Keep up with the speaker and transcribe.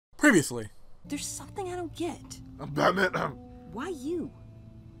Previously. There's something I don't get. I'm Batman. Why you?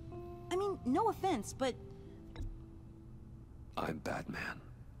 I mean, no offense, but... I'm Batman.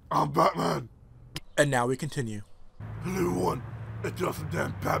 I'm Batman. And now we continue. Hello everyone, it's Justin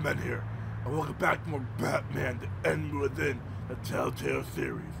Dan Batman here. And welcome back to more Batman, the Enemy Within, the TellTale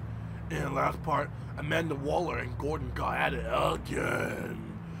series. In the last part, Amanda Waller and Gordon got at it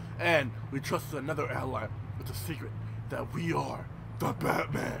again. And we trusted another ally with the secret that we are the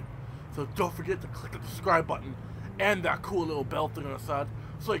Batman. So don't forget to click the subscribe button and that cool little bell thing on the side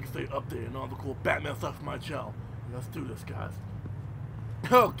so you can stay updated on all the cool Batman stuff from my channel. Let's do this, guys.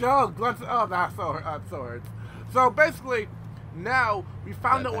 Oh, that's so hurts. So basically, now we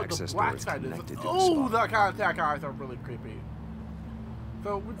found out what the black side is. Oh, the contact eyes are really creepy.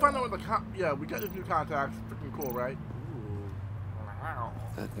 So we found out what the we got this new contacts. Freaking cool, right? Ooh. Wow.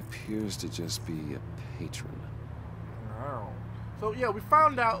 That appears to just be a patron. Wow. So yeah, we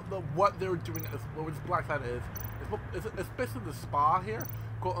found out what they were doing. What this black side is. It's basically the spa here,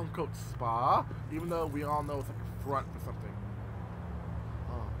 quote unquote spa. Even though we all know it's like a front or something.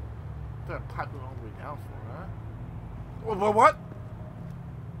 Oh, that pipe went all the way down for, huh? What?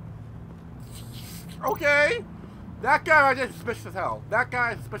 Okay. That guy right there is suspicious as hell. That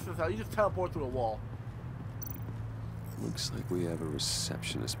guy is suspicious as hell. He just teleported through a wall. Looks like we have a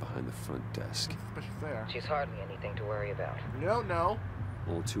receptionist behind the front desk. Suspicious there. She's hardly anything to worry about. No.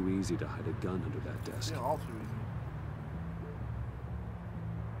 All too easy to hide a gun under that desk. Yeah, all too easy.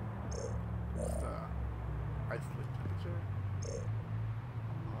 Isolate temperature.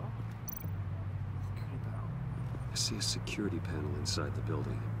 Security panel. I see a security panel inside the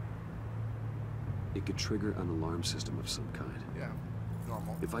building. It could trigger an alarm system of some kind. Yeah,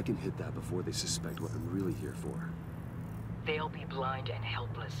 normal. If I can hit that before they suspect what I'm really here for. They'll be blind and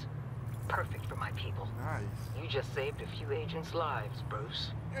helpless. Perfect for my people. Nice. You just saved a few agents' lives,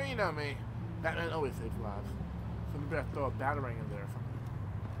 Bruce. Yeah, you know me. Batman always saves lives. So maybe I throw a batarang in there or something.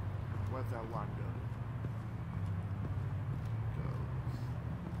 Where's that line go?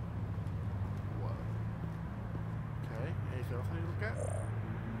 What? Okay, anything else I need to look at?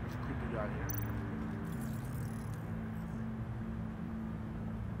 There's a creepy guy here.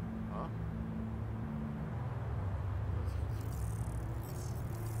 Huh?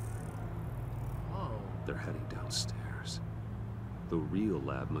 Oh. They're heading downstairs. The real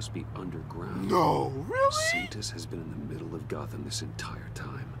lab must be underground. No, really? Santos has been in the middle of Gotham this entire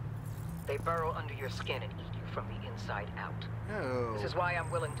time. They burrow under your skin and eat you from the inside out. No. This is why I'm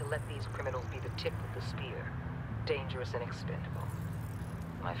willing to let these criminals be the tip of the spear. Dangerous and expendable.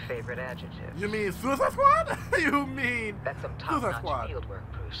 My favorite adjective. You mean Suicide Squad? You mean That's some Suicide top-notch Squad? field work,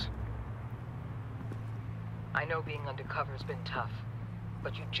 Bruce. I know being undercover's been tough,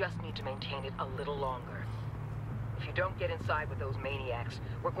 but you just need to maintain it a little longer. If you don't get inside with those maniacs,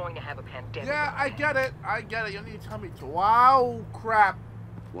 we're going to have a pandemic. Yeah, I get it. You don't need to tell me to. Wow, crap.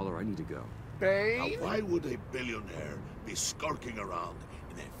 Waller, I need to go. Bane? Now, why would a billionaire be skulking around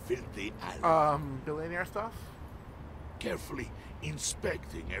in a filthy alley? Billionaire stuff? Carefully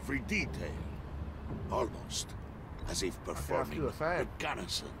inspecting every detail. Almost as if performing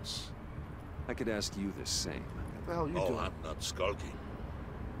reconnaissance. I could ask you the same. What the hell are you doing? I'm not skulking.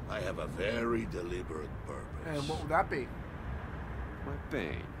 I have a very deliberate purpose. And what would that be? Why,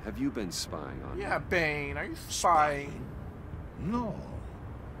 Bane, have you been spying on me? Yeah, Bane, are you spying? No.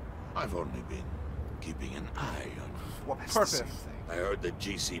 I've only been keeping an eye on you. What That's the purpose? same thing. I heard the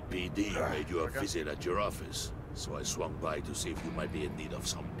GCPD made you a okay. visit at your office, so I swung by to see if you might be in need of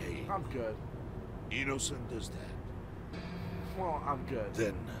some aid. I'm good. Innocent as that. Well, I'm good.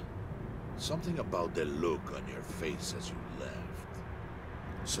 Then, something about the look on your face as you left.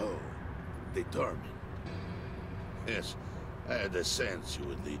 So, determined. Yes, I had a sense you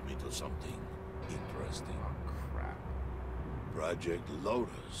would lead me to something interesting. Oh, crap. Project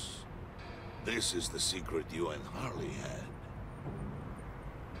Lotus. This is the secret you and Harley had.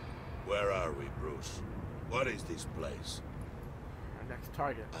 Where are we, Bruce? What is this place? Our next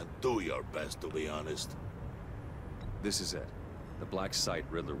target. And do your best to be honest. This is it. The black site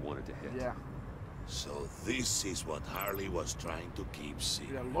Riddler wanted to hit. Yeah. So this is what Harley was trying to keep You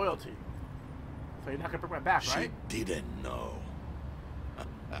secret. got loyalty. So you're not gonna break my back, right? She didn't know.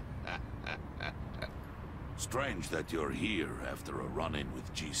 Strange that you're here after a run-in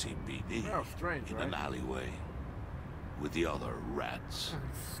with GCPD. Oh, strange, in right? an alleyway with the other rats.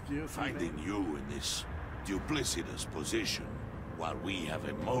 Excuse me. Finding you in this duplicitous position while we have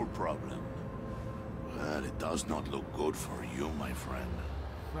a mole problem. Well, it does not look good for you, my friend.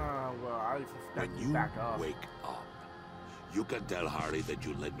 Well, I suspect When you you back off. wake up, you can tell Harley that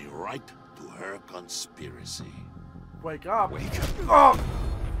you led me right to her conspiracy. Wake up. Wake up. Oh!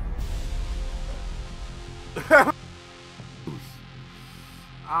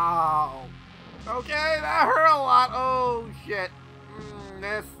 Oh. Okay, that hurt a lot. Oh, shit.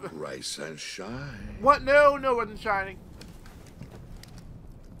 This. Rise and shine. What? No, it wasn't shining.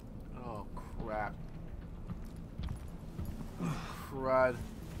 Oh, crap. Crud.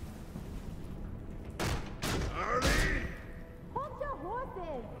 Harley! Hold your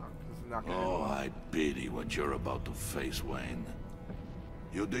horses! This is not gonna Oh, I pity what you're about to face, Wayne.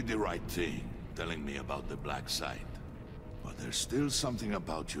 You did the right thing, telling me about the black site. But there's still something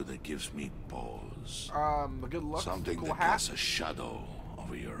about you that gives me pause. Good luck. Something cool that hat. casts a shadow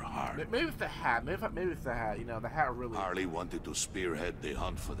over your heart. Maybe it's the hat. Maybe it's the hat. You know, the hat really. Harley wanted to spearhead the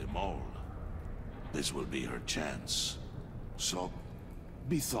hunt for the mole. This will be her chance. So,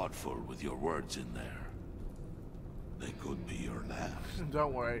 be thoughtful with your words in there. They could be your last.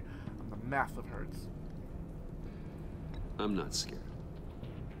 Don't worry. The massive hurts. I'm not scared.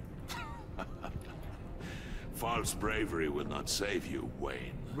 False bravery will not save you,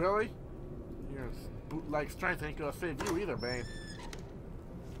 Wayne. Really? Your bootleg strength ain't gonna save you either, Bane.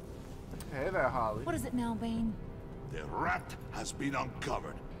 Hey there, Harley. What is it now, Bane? The rat has been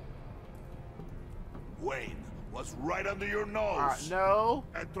uncovered. Wayne was right under your nose. No.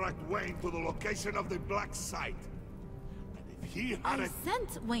 And tracked Wayne to the location of the black site. And if he I hadn't...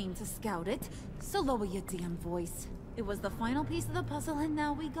 sent Wayne to scout it, so lower your damn voice. It was the final piece of the puzzle, and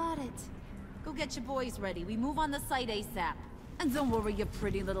now we got it. Go get your boys ready. We move on the site ASAP. And don't worry your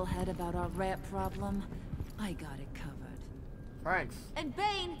pretty little head about our rat problem. I got it covered. Thanks. And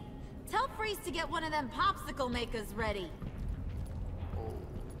Bane, tell Freeze to get one of them popsicle makers ready. Oh,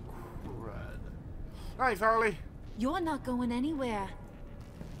 crud. Thanks, Harley. You're not going anywhere.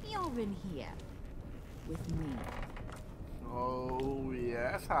 You're in here. With me. Oh,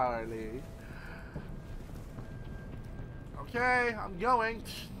 yes, Harley. Okay, I'm going.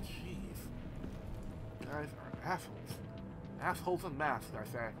 Jeez. Guys are assholes. Assholes and masks, I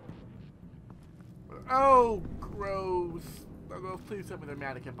say. Oh, gross. Please send me their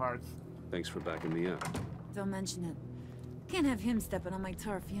mannequin parts. Thanks for backing me up. Don't mention it. Can't have him stepping on my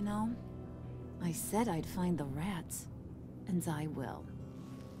turf, you know? I said I'd find the rats. And I will.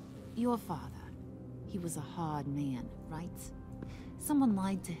 Your father. He was a hard man, right? Someone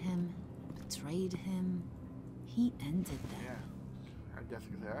lied to him, betrayed him. He ended that. Yeah, I guess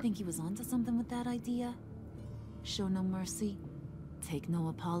you could say that. Think he was onto something with that idea? Show no mercy? Take no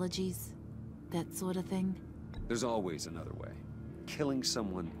apologies? That sort of thing? There's always another way. Killing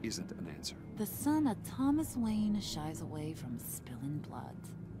someone isn't an answer. The son of Thomas Wayne shies away from spilling blood.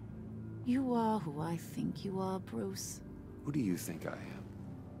 You are who I think you are, Bruce. Who do you think I am?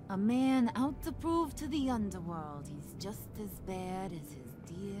 A man out to prove to the underworld he's just as bad as his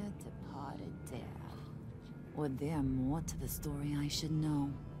dear departed dad. Or there more to the story I should know.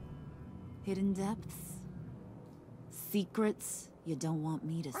 Hidden depths? Secrets you don't want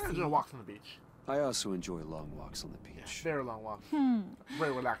me to I'm see? gonna walk on the beach. I also enjoy long walks on the Yeah, beach. very long walk.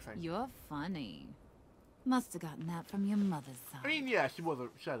 Very relaxing. You're funny. Must have gotten that from your mother's side. I mean, yeah, she was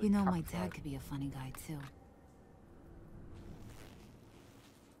a You know, my dad could be a funny guy, too.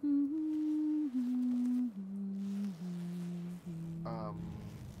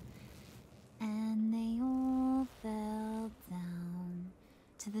 And they all fell down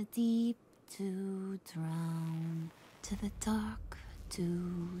to the deep to drown, to the dark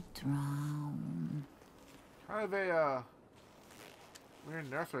to drown. How did they, weird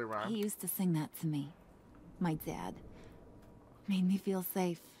nursery rhyme. He used to sing that to me. My dad. Made me feel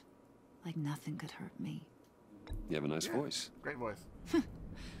safe. Like nothing could hurt me. You have a nice voice. Great voice.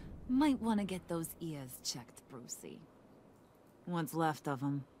 Might want to get those ears checked, Brucey. What's left of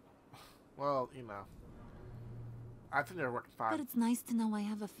them. Well, you know. I think they're working fine. But it's nice to know I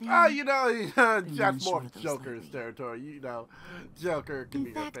have a fan. Oh, you know, Been that's more unsure of those Joker's lately. territory. You know, Joker can In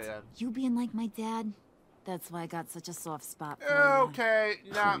be fact, your fan. you being like my dad, that's why I got such a soft spot for you. Okay,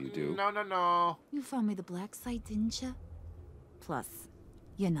 no, you do. no. You found me the black site, didn't you? Plus,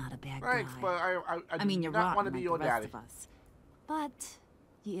 you're not a bad Thanks, guy. but I I mean, do you're not rotten want to be like your the rest daddy. of us. But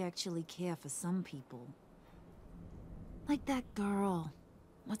you actually care for some people. Like that girl.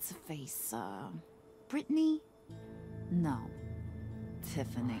 What's her face? Brittany? No.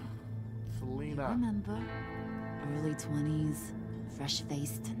 Tiffany. Selena. Remember? Early 20s,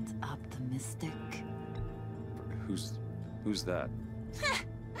 fresh-faced and optimistic. Who's that?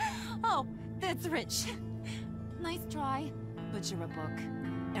 Oh, that's Rich. Nice try, but you're a book,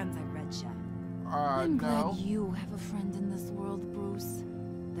 and I read ya. I'm no. glad you have a friend in this world, Bruce.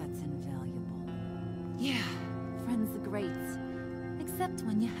 That's invaluable. Yeah, friends are great. Except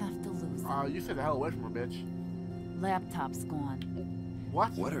when you have to lose them. You said the hell away from her, bitch. Laptop's gone.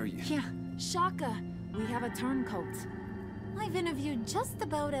 What? What are you? Yeah, shocker. We have a turncoat. I've interviewed just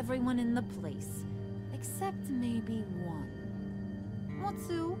about everyone in the place. Except maybe one. Or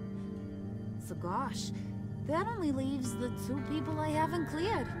two. So gosh, that only leaves the two people I haven't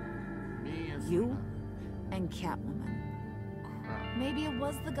cleared. Me and You and Catwoman. crap. Maybe it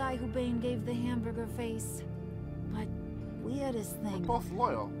was the guy who Bane gave the hamburger face. But weirdest We're thing, both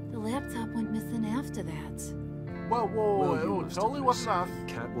loyal. the laptop went missing after that. Whoa, whoa, Well, whoa, you it must totally have wasn't us. missed.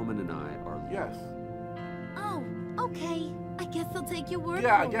 Catwoman and I are... Yes. Oh, okay. I guess I'll take your word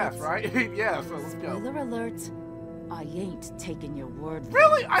Yeah, for I guess, it. right? Yeah, so let's go. Spoiler alert. I ain't taking your word for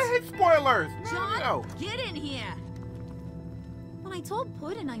Really? it. I hate spoilers. John, No. get in here. When I told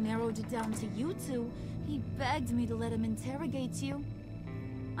Puddin' I narrowed it down to you two, he begged me to let him interrogate you.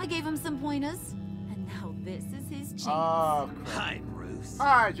 I gave him some pointers, and now this is his chance. Oh, crap. Hi, Bruce.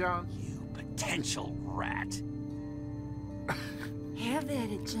 Hi, John. You potential rat. Have at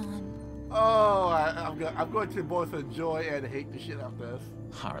it, John. Oh, I'm going to both enjoy and hate the shit out of this.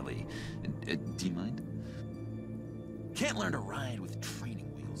 Harley, do you mind? Can't learn to ride with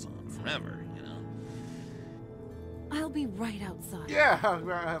training wheels on forever, you know? I'll be right outside. Yeah,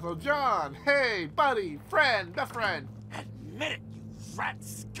 so John, hey, buddy, friend, best friend. Admit it, you rat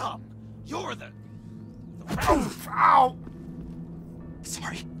scum. You're the Ow, ow.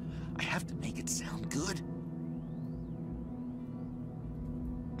 Sorry, I have to make it sound good.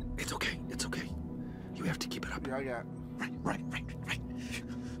 It's okay, it's okay. You have to keep it up. Yeah, I got. Right.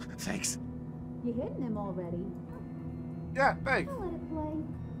 Thanks. You're hitting him already. Yeah, thanks. I'll let it play.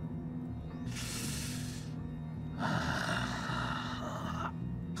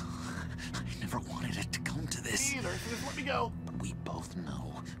 I never wanted it to come to this. Either, so just let me go. But we both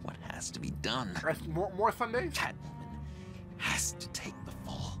know what has to be done. That's more Sundays? Catwoman has to take the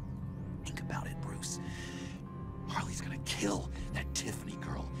fall. Think about it, Bruce. Harley's gonna kill that Tiffany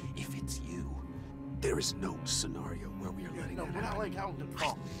girl if it's you. There is no scenario where we are letting No, that we're not happen. letting Calvin I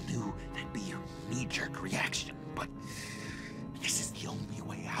fall. knew that'd be your knee-jerk reaction, but this is the only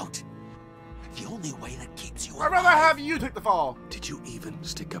way out. The only way that keeps you I'd alive. rather have you take the fall. Did you even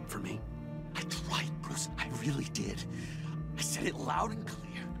stick up for me? I tried, Bruce. I really did. I said it loud and clear.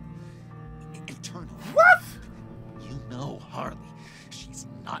 Internally. What? You know Harley. She's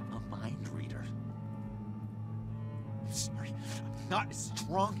not a mind reader. I'm sorry. I'm not as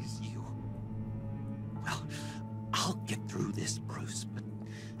strong as you. Well, I'll get through this, Bruce, but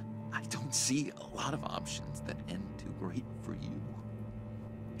I don't see a lot of options that end too great for you.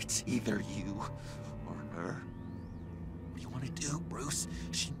 It's either you or her. What do you want to do, Bruce?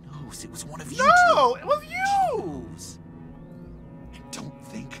 She knows it was one of you No, two. it was She you. knows. And don't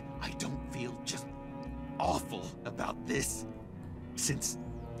think I don't feel just awful about this. Since,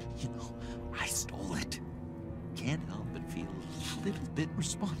 you know, I stole it. Can't help but feel a little bit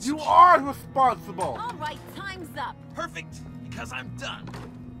responsible. You are responsible. All right, time's up. Perfect, because I'm done.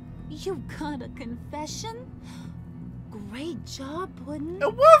 You got a confession? Great job, Puddin'.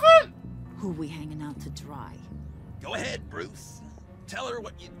 It wasn't. Who we hanging out to dry? Go ahead, Bruce. Tell her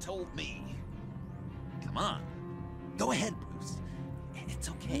what you told me. Come on. Go ahead, Bruce. It's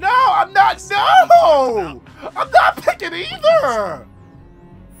okay. No, I'm not. No, I'm not picking either.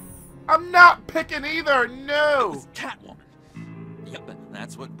 I'm not picking either. It No. was Catwoman. Yep,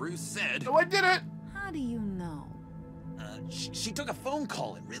 that's what Bruce said. No, I didn't. How do you know? She took a phone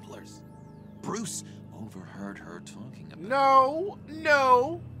call at Riddler's. Bruce overheard her talking about...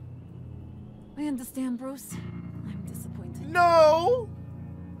 No. I understand, Bruce. I'm disappointed. No.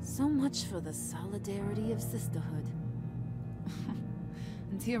 So much for the solidarity of sisterhood.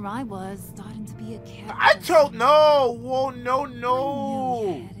 And here I was, starting to be a cat. I told no. Whoa, no. I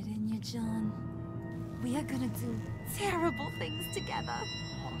knew you had it in you, John. We are gonna do terrible things together.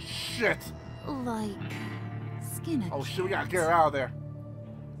 Oh shit. Like skin a Oh shit, we gotta cat. get her out of there.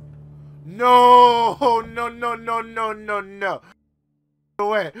 No.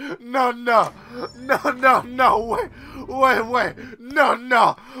 Wait. No. Wait. No.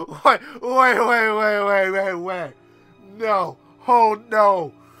 Wait. No. Oh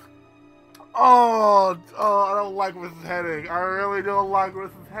no. Oh, I don't like where this is heading. I really don't like where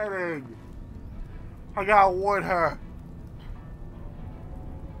this is heading. I gotta warn her.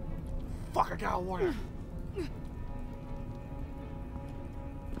 Fuck, I gotta warn her.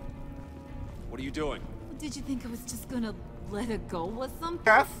 What are you doing? Did you think I was just gonna let her go or something?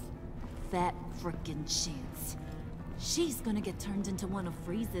 Yes? That frickin' chance. She's gonna get turned into one of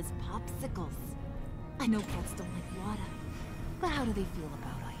Freeze's popsicles. I know cats don't like water, but how do they feel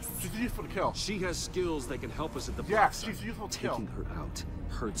about ice? She's useful to kill. She has skills that can help us at the Yeah, box. she's useful to kill. Taking her out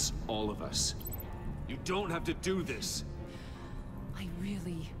hurts all of us. You don't have to do this. I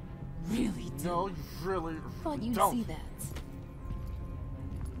really to. No, you really Thought you'd don't. see that.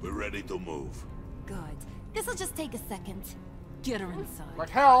 We're ready to move. Good. This'll just take a second. Get her inside. Like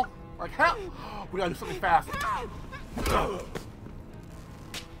hell. Like hell. We gotta do something fast. Come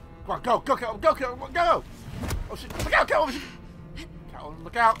on, go, go, go, go, go, go! Oh shit! Look out, go!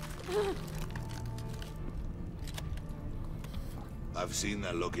 Look out! I've seen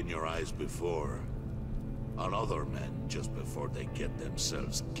that look in your eyes before. On other men, just before they get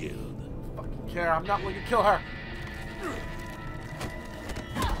themselves killed. Fucking care! I'm not going to kill her.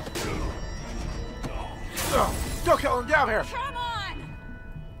 Go, kill him! Get out of here! Come on!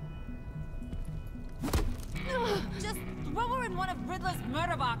 Just throw her in one of Riddler's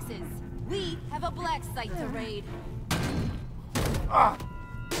murder boxes. We have a black site to raid. Ah!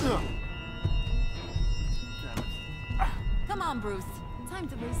 Come on, Bruce. Time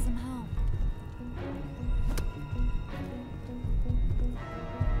to raise some hell.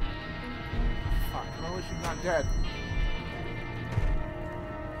 Fuck! I wish she's not dead.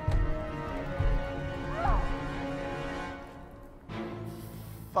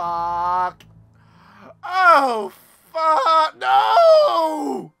 Fuck! Oh, fuck!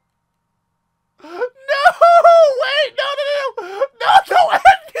 No! No! Wait! No! No! No! No! Don't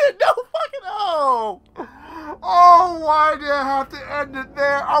end it! No fucking no! Oh, why did I have to end it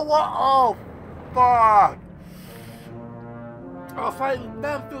there? I want. Oh, fuck! Oh, fighting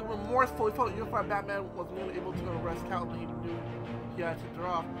Batman felt remorseful. He felt unified Batman was nearly able to arrest Calvin. He knew he had to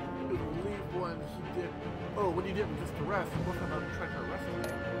draw off. He would leave when he did. Oh, when he didn't resist arrest, he wasn't about to try to arrest him.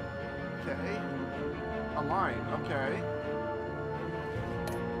 Okay. A line. Okay.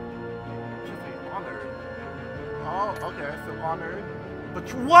 Just be honored. Oh, okay. So honored. But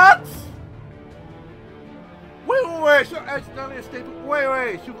what? Wait. She accidentally escaped.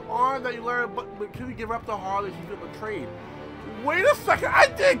 Wait. She was honored that you learned, but can we give her up to Harley? She's been betrayed. Wait a second. I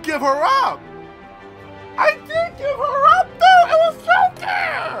did give her up. I did give her up, though. It was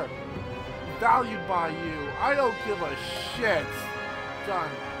Joker. Valued by you. I don't give a shit. Done.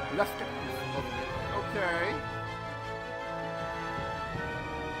 Let's get this over with. Okay.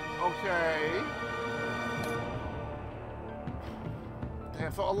 Okay.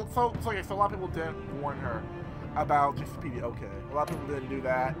 Damn, so a lot of people didn't warn her about GCPD. Okay. A lot of people didn't do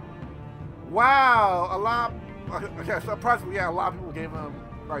that. Wow. Okay, surprisingly, yeah, a lot of people gave him,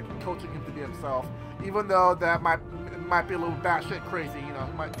 like, coaching him to be himself. Even though that might be a little batshit crazy, you know,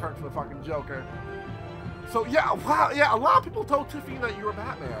 he might turn to the fucking Joker. So yeah, wow, yeah, a lot of people told Tiffany that you were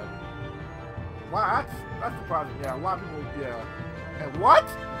Batman. Wow, that's surprising. Yeah, a lot of people, yeah. And what?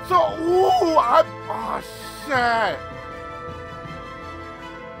 So, ooh, oh shit.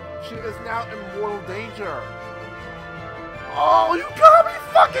 She is now in mortal danger. Oh, you gotta be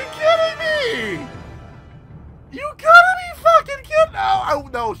fucking kidding me! You gotta be fucking kidding! No,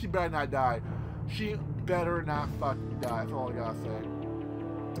 no, she better not die. She better not fucking die. That's all I gotta say.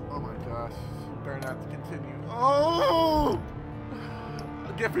 Oh my gosh. She better not continue. Oh!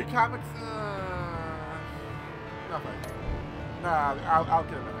 Get free comics? Nothing. Nah, I'll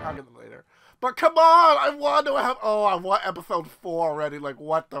get them. I'll get them later. But come on! I want to have. Oh, I want episode 4 already. Like,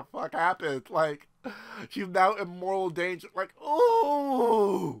 what the fuck happened? Like, she's now in mortal danger. Like,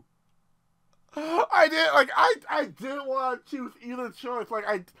 ooh! I didn't want to choose either choice.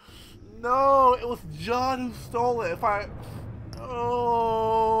 Like, no, it was John who stole it. Oh,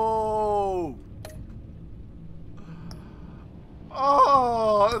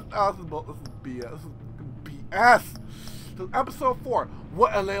 this is BS. This is BS. So episode 4,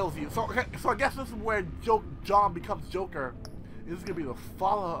 what ails you? So I guess this is where John becomes Joker. This is gonna be the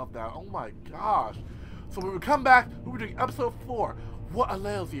follow-up of that. Oh my gosh. So when we come back, we're doing episode 4, what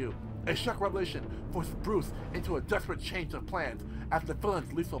ails you? A shock revelation forces Bruce into a desperate change of plans as the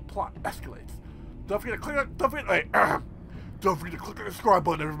villain's lethal plot escalates. Don't forget to click the subscribe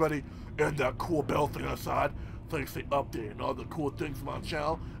button, everybody, and that cool bell thing on the side so you can stay updated on all the cool things on my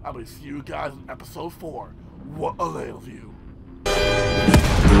channel. I'm gonna see you guys in episode 4. What ails you?